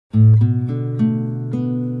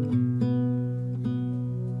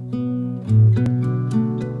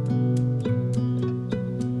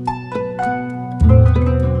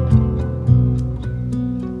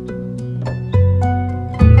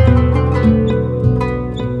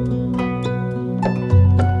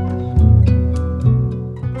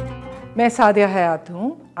मैं सादिया हयात हूँ.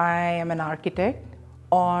 I am an architect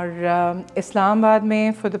और इस्लामाबाद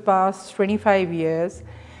में for the past 25 years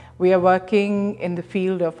we are working in the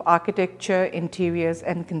field of architecture, interiors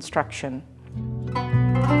and construction.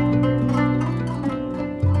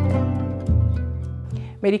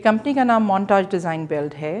 मेरी company का नाम Montage Design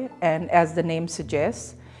Build है and as the name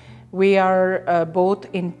suggests we are both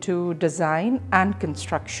into design and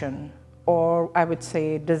construction, or I would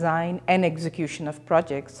say design and execution of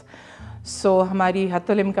projects. So हमारी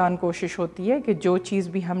हत्तुल इम्कान कोशिश होती है कि जो चीज़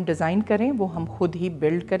भी हम डिज़ाइन करें वो हम खुद ही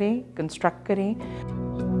बिल्ड करें, कंस्ट्रक्ट करें.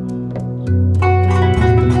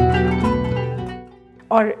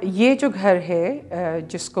 और ये जो घर है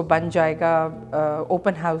जिसको बनजाइगा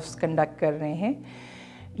ओपन हाउस कंडक्ट कर रहे हैं,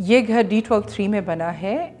 ये घर D123 में बना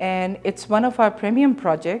है and it's one of our premium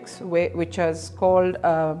projects which is called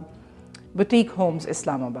Boutique Homes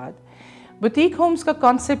Islamabad. Boutique Homes का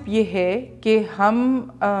concept ये है कि हम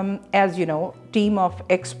as you know team of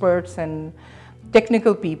experts and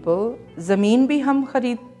technical people ज़मीन भी हम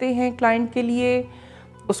ख़रीदते हैं client के लिए,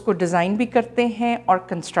 उसको डिज़ाइन भी करते हैं और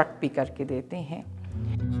कंस्ट्रक्ट भी करके देते हैं.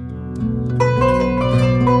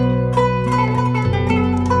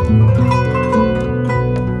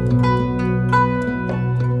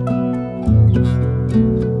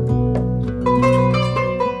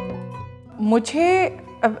 मुझे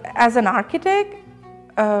as an architect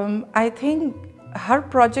I think her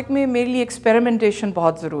project में मेरे लिए एक्सपेरिमेंटेशन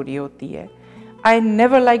बहुत ज़रूरी होती है. I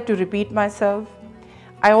never like to repeat my self.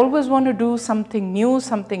 I always want to do something new,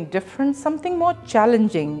 something different, something more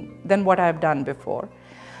challenging then what I have done before.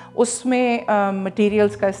 उसमें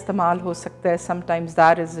materials का इस्तेमाल हो सकता है. Sometimes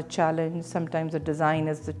that is a challenge, sometimes the design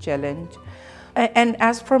is the challenge. And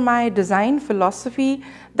as for my design philosophy,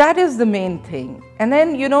 that is the main thing. And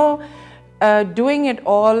then, you know, doing it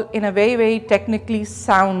all in a very, very technically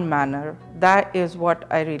sound manner, that is what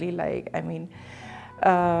I really like. I mean,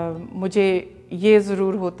 मुझे ये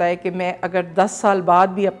ज़रूर होता है कि मैं अगर 10 साल बाद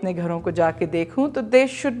भी अपने घरों को जाके देखूं तो they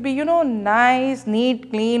should be, you know, nice, neat,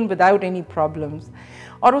 clean, without any problems.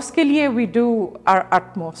 और उसके लिए we do our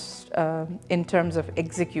utmost in terms of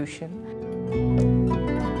execution.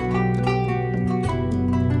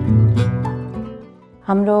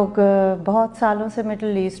 हम लोग बहुत सालों से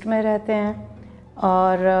मिडल ईस्ट में रहते हैं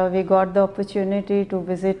और we got the opportunity to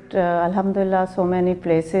visit अल्हम्दुलिल्लाह so many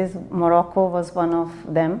places. Morocco was one of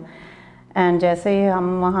them. And जैसे ही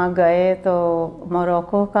हम वहाँ गए तो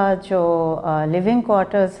मोरक्को का जो लिविंग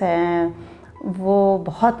क्वार्टर्स हैं वो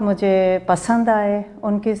बहुत मुझे पसंद आए.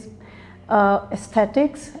 उनकी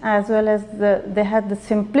aesthetics as well as they had the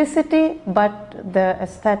simplicity but the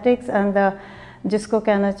aesthetics and the जिसको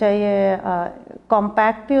कहना चाहिए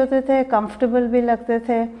कॉम्पैक्ट भी होते थे, कंफर्टेबल भी लगते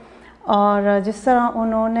थे. और जिस तरह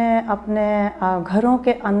उन्होंने अपने घरों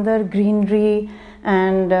के अंदर greenery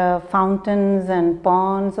and fountains and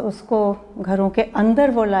Pond's उसको घरों के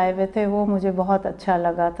अंदर वो लाए हुए थे, वो मुझे बहुत अच्छा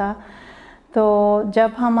लगा था. तो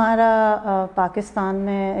जब हमारा पाकिस्तान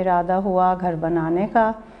में इरादा हुआ घर बनाने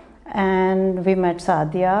का एंड वी मेट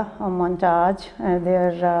सादिया और montage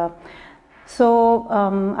there. So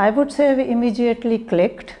I would say we immediately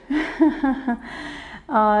clicked.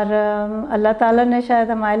 और अल्लाह ताला ने शायद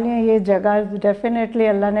हमारे लिए ये जगह डेफिनेटली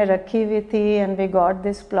अल्लाह ने रखी हुई थी and we got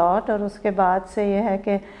this plot. और उसके बाद से ये है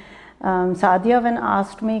कि सादिया व्हेन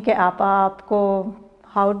आस्क्ड मी कि आपको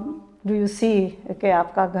हाउ डू यू सी कि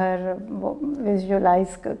आपका घर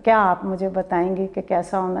विजुअलाइज क्या आप मुझे बताएंगी कि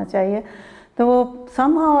कैसा होना चाहिए. तो वो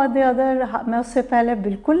somehow or the other मैं उससे पहले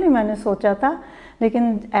बिल्कुल नहीं मैंने सोचा था,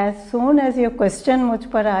 लेकिन as soon as ये क्वेश्चन मुझ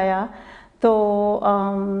पर आया तो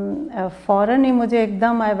फ़ौरन ही मुझे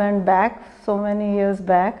एकदम I went back so many years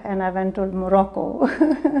back and I went to Morocco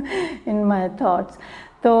in my thoughts.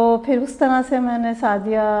 तो फिर उस तरह से मैंने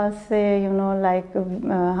सादिया से you know like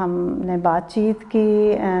हमने बातचीत की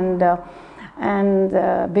and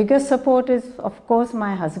biggest support is of course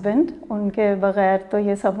my husband. उनके बग़ैर तो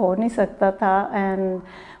ये सब हो नहीं सकता था. and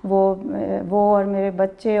वो और मेरे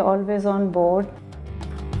बच्चे always on board.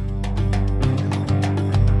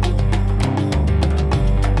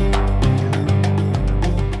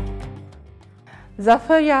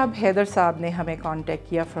 Zafar याब Haider साहब ने हमें कांटेक्ट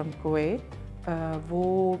किया फ्रॉम कुवैत.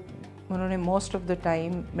 उन्होंने most of the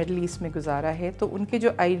time middle east में गुजारा है, तो उनके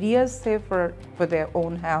जो आइडियाज़ थे फॉर देयर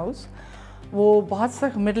ओन हाउस वो बहुत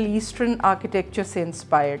सा मिडल ईस्टर्न आर्किटेक्चर से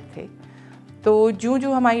इंस्पायर्ड थे. तो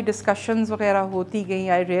जो हमारी डिस्कशंस वगैरह होती गई,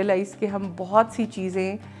 आई रियलाइज़ कि हम बहुत सी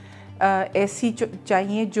चीज़ें ऐसी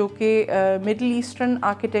चाहिए जो कि मिडल ईस्टर्न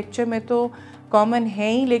आर्किटेक्चर में तो कॉमन है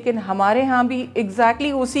ही, लेकिन हमारे यहाँ भी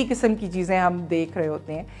एग्जैक्टली उसी किस्म की चीज़ें हम देख रहे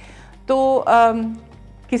होते हैं. तो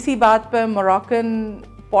किसी बात पर Moroccan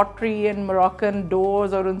pottery and Moroccan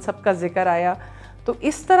doors اور ان سب کا ذکر آیا تو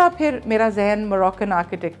اس طرح پھر میرا ذہن موراکن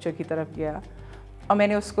آرکیٹیکچر کی طرف گیا اور میں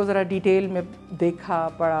نے اس کو ذرا ڈیٹیل میں دیکھا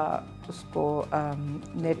پڑھا اس کو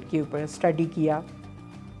نیٹ کے اوپر اسٹڈی کیا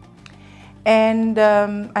اینڈ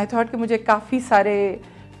آئی تھاٹ کہ مجھے کافی سارے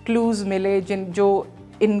کلوز ملے جو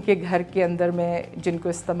ان کے گھر کے اندر میں جن کو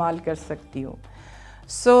استعمال کر سکتی ہوں.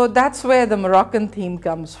 So that's where the Moroccan theme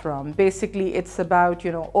comes from. Basically it's about,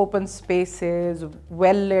 you know, open spaces,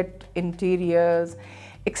 well lit interiors,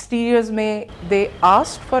 exteriors mein they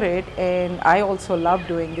asked for it and I also love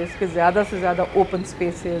doing this کہ زیادہ سے زیادہ open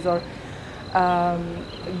spaces اور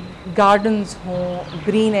gardens ہوں,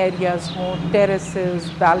 green areas ہوں,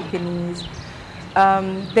 terraces, balconies.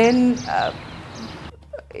 Then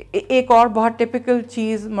ایک اور بہت ٹپیکل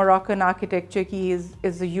چیز موراکن آرکیٹیکچر کی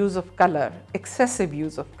از the use of colour, excessive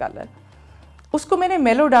use of colour. اس کو میں نے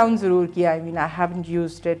میلو ڈاؤن ضرور کیا, آئی مین I haven't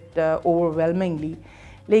used it over ویلمنگلی,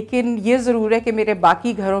 لیکن یہ ضرور ہے کہ میرے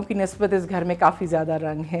باقی گھروں کی نسبت اس گھر میں کافی زیادہ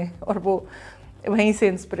رنگ ہیں اور وہ وہیں سے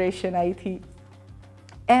انسپریشن آئی تھی.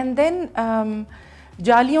 اینڈ دین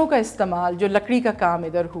جالیوں کا استعمال, جو لکڑی کا کام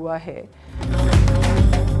ادھر ہوا ہے.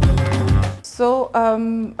 سو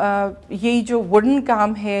یہی جو ووڈن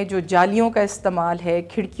کام ہے, جو جالیوں کا استعمال ہے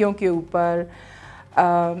کھڑکیوں کے اوپر,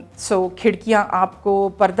 سو کھڑکیاں آپ کو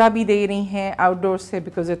پردہ بھی دے رہی ہیں آؤٹ ڈور سے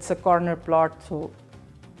because it's a corner plot, سو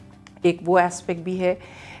ایک وہ ایسپیکٹ بھی ہے.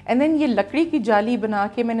 اینڈ دین یہ لکڑی کی جالی بنا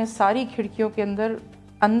کے میں نے ساری کھڑکیوں کے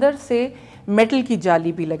اندر سے میٹل کی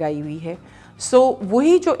جالی بھی لگائی ہوئی ہے. سو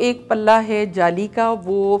وہی جو ایک پلہ ہے جالی کا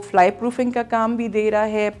وہ فلائی پروفنگ کا کام بھی دے رہا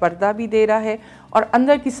ہے, پردہ بھی دے رہا ہے, اور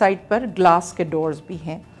اندر کی سائڈ پر گلاس کے ڈورز بھی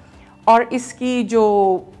ہیں. اور اس کی جو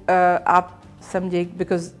آپ سمجھے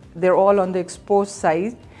because there all on the expose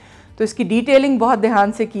size, تو اس کی ڈیٹیلنگ بہت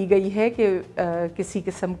دھیان سے کی گئی ہے کہ کسی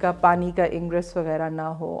قسم کا پانی کا انگریس وغیرہ نہ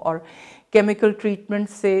ہو, اور کیمیکل ٹریٹمنٹ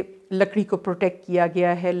سے لکڑی کو پروٹیکٹ کیا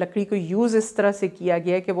گیا ہے. لکڑی کو یوز اس طرح سے کیا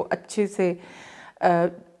گیا ہے کہ وہ اچھے سے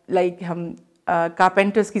لائک ہم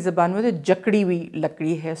کارپینٹرز کی زبان میں تو جکڑی ہوئی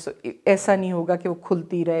لکڑی ہے. سو ایسا نہیں ہوگا کہ وہ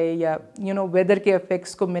کھلتی رہے, یا ویدر کے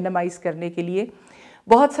افیکٹس کو منیمائز کرنے کے لیے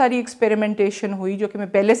بہت ساری ایکسپیریمنٹیشن ہوئی جو کہ میں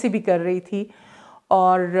پہلے سے بھی کر رہی تھی,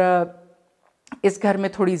 اور اس گھر میں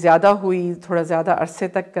تھوڑی زیادہ ہوئی, تھوڑا زیادہ عرصے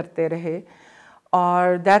تک کرتے رہے,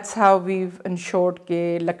 اور دیٹس ہاؤ ویو انشورڈ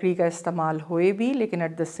کہ لکڑی کا استعمال ہوئے بھی لیکن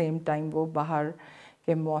ایٹ دا سیم ٹائم وہ باہر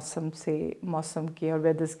کے موسم کے اور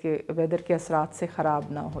ویدر کے اثرات سے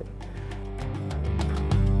خراب نہ ہوئے.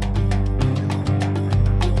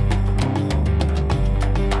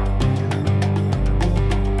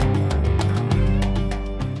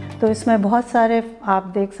 تو اس میں بہت سارے آپ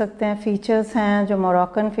دیکھ سکتے ہیں فیچرز ہیں جو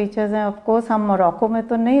موراکن فیچرز ہیں. آف کورس ہم موراکو میں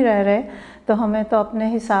تو نہیں رہ رہے, تو ہمیں تو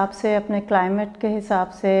اپنے حساب سے, اپنے کلائمیٹ کے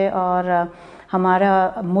حساب سے, اور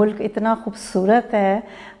ہمارا ملک اتنا خوبصورت ہے,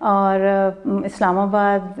 اور اسلام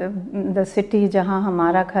آباد دا سٹی جہاں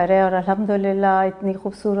ہمارا گھر ہے, اور الحمدللہ اتنی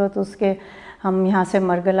خوبصورت اس کے ہم یہاں سے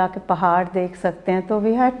مرگلا کے پہاڑ دیکھ سکتے ہیں. تو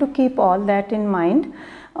we had to keep all that in mind.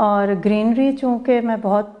 اور گرینری چونکہ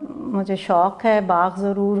مجھے شوق ہے, باغ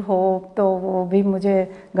ضرور ہو, تو وہ بھی مجھے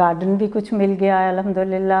گارڈن بھی کچھ مل گیا ہے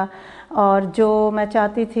الحمدللہ. اور جو میں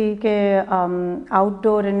چاہتی تھی کہ out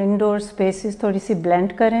door and Indore spaces تھوڑی سی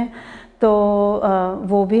بلینڈ کریں, تو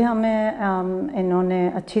وہ بھی ہمیں انہوں نے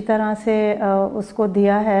اچھی طرح سے اس کو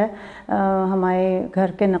دیا ہے ہمارے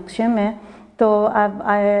گھر کے نقشے میں. تو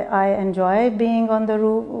I enjoy being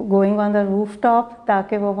going on the rooftop,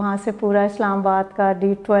 تاکہ وہ وہاں سے پورا اسلام آباد کا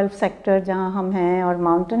D12 سیکٹر جہاں ہم ہیں اور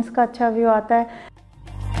ماؤنٹنس کا اچھا ویو آتا ہے.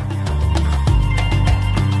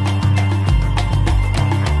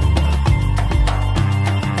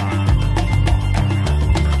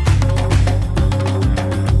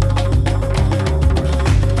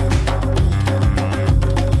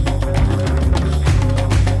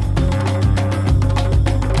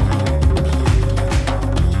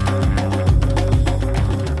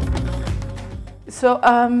 سو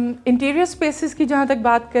انٹیریئر اسپیسز کی جہاں تک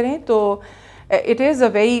بات کریں تو it is a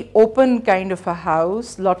very open kind of a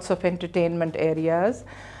house, lots of entertainment areas,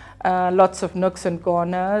 lots of next and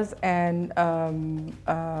corners, and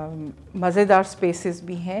مزیدار اسپیسز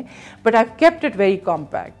بھی ہیں, but I kept it very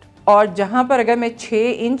compact. اور جہاں پر اگر میں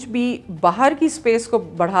 6 انچ بھی باہر کی اسپیس کو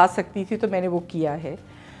بڑھا سکتی تھی تو میں نے وہ کیا ہے.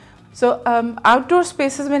 سو آؤٹ ڈور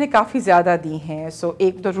اسپیسز میں نے کافی زیادہ دی ہیں. سو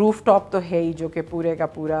ایک تو روف ٹاپ تو ہے ہی جو کہ پورے کا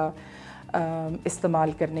پورا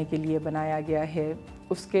استعمال کرنے کے لیے بنایا گیا ہے.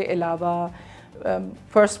 اس کے علاوہ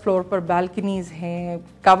فرسٹ فلور پر بالکنیز ہیں,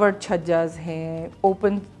 کورڈ چھجاز ہیں,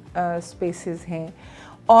 اوپن اسپیسز ہیں,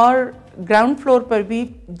 اور گراؤنڈ فلور پر بھی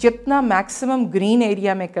جتنا میکسیمم گرین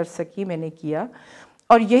ایریا میں کر سکی میں نے کیا.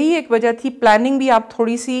 और यही एक वजह थी, प्लानिंग भी आप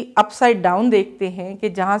थोड़ी सी अपसाइड डाउन देखते हैं कि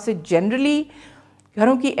जहाँ से जनरली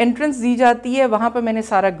घरों की एंट्रेंस दी जाती है वहाँ पर मैंने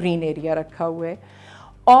सारा ग्रीन एरिया रखा हुआ है,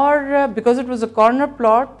 और because it was a corner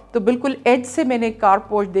plot तो बिल्कुल एज से मैंने कार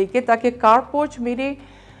पोर्च दे के, ताकि कार पोर्च मेरे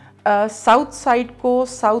साउथ साइड को,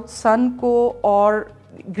 साउथ सन को और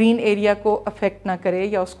ग्रीन एरिया को अफेक्ट ना करे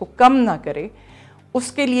या उसको कम ना करे,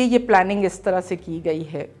 उसके लिए ये प्लानिंग इस तरह से की गई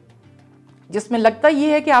है, जिसमें लगता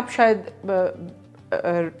ये है कि आप शायद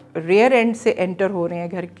रेयर एंड से एंटर हो रहे हैं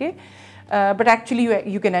घर के, but actually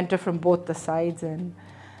you can enter from both the sides, and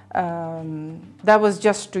that was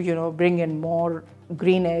just to you know bring in more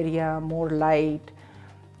green area, more light,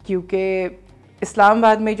 क्योंकि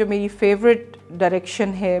इस्लामाबाद में जो मेरी फेवरेट डायरेक्शन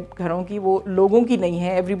है घरों की वो लोगों की नहीं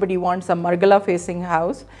है. Everybody wants a Margalla facing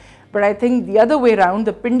house, but I think the other way around,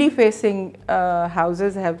 the Pindi facing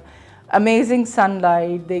houses have amazing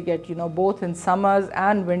sunlight. They get, you know, both in summers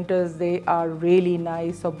and winters they are really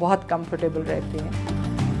nice और बहुत comfortable रहते हैं.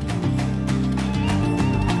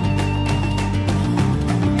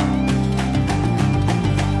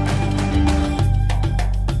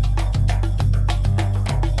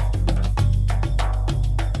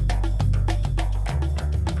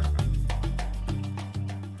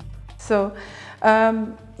 So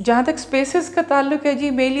जहाँ तक spaces का ताल्लुक है जी,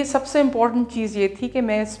 मेरे लिए सबसे इम्पॉर्टेंट चीज़ ये थी कि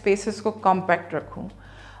मैं स्पेसेस को कॉम्पैक्ट रखूँ,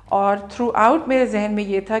 और थ्रू आउट मेरे जहन में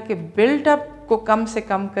ये था कि बिल्ट अप को कम से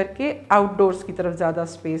कम करके आउटडोर्स की तरफ ज़्यादा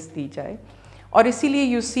स्पेस दी जाए, और इसीलिए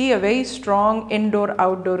you see a very strong indoor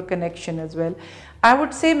outdoor connection as well. I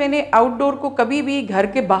would say मैंने आउटडोर को कभी भी घर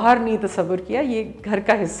के बाहर नहीं तस्वर किया, ये घर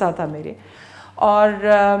का हिस्सा था मेरे,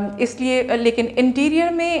 और इसलिए, लेकिन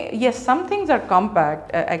इंटीरियर में ये some things are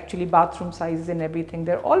compact, actually bathroom size and everything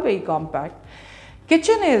they are all very compact.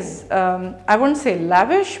 Kitchen is I won't say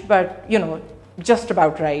lavish but you know just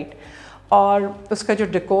about right, और उसका जो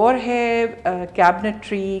डेकोर है,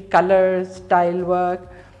 कैबिनेट्री, colours, tile work,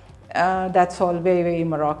 that's all very very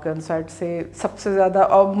Moroccan. सो आई से सबसे ज़्यादा,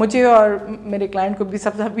 और मुझे और मेरे क्लाइंट को भी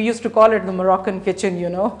सबसे, we used to call it the Moroccan kitchen, you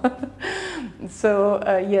know. So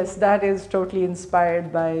yes, that is totally inspired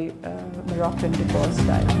by Moroccan decor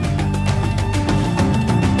style.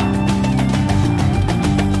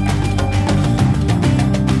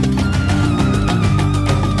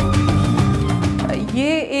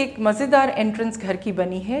 ये एक मज़ेदार एंट्रेंस घर की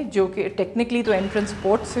बनी है, जो कि टेक्निकली तो एंट्रेंस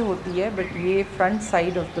पोर्ट से होती है, बट ये front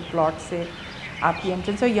side of the plot से आपकी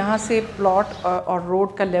एंट्रेंस है. यहाँ से प्लॉट और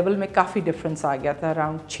रोड का लेवल में काफ़ी डिफरेंस आ गया था,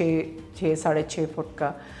 अराउंड 6-6.5 फुट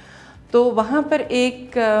का. तो वहाँ पर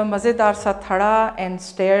एक मज़ेदार सा थड़ा एंड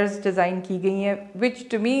स्टेयर्स डिज़ाइन की गई हैं, विच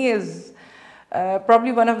to me is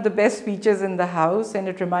probably one of the best features in the house, and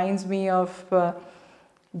it reminds me of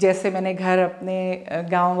जैसे मैंने घर अपने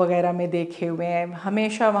गांव वगैरह में देखे हुए हैं.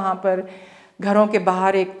 हमेशा वहाँ पर घरों के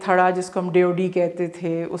बाहर एक थड़ा, जिसको हम डेओडी कहते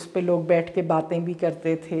थे, उस पे लोग बैठ के बातें भी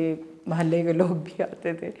करते थे, महल्ले के लोग भी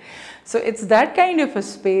आते थे. So it's that kind of a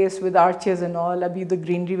space with arches and all. अभी तो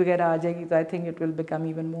ग्रीनरी वगैरह आ जाएगी तो I think it will become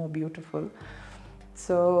even more beautiful.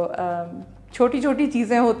 सो छोटी छोटी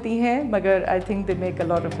चीज़ें होती हैं, मगर I think they make a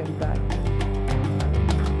lot of impact.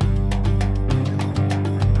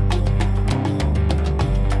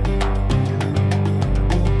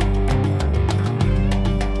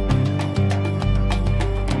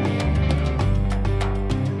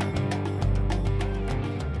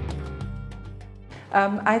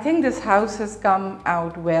 I think this house has come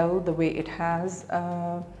out well the way it has.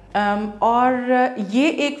 और ये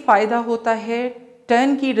एक फ़ायदा होता है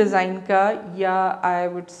टर्न की डिज़ाइन का, या I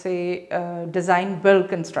would say design build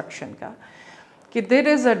construction का, कि there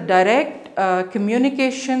is a direct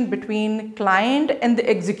communication between client and the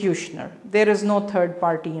executioner. There is no third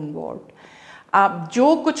party involved. आप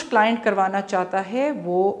जो कुछ क्लाइंट करवाना चाहता है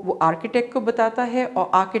वो आर्किटेक्ट को बताता है,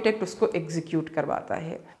 और आर्किटेक्ट उसको एग्जीक्यूट करवाता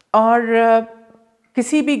है. और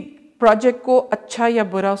किसी भी प्रोजेक्ट को अच्छा या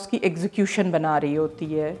बुरा उसकी एग्जीक्यूशन बना रही होती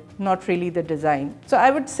है, not really the design. So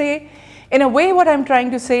I would say in a way what I am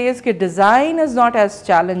trying to से इज़ कि design is not as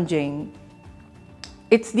challenging,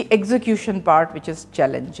 it's the execution part which is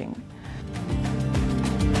challenging.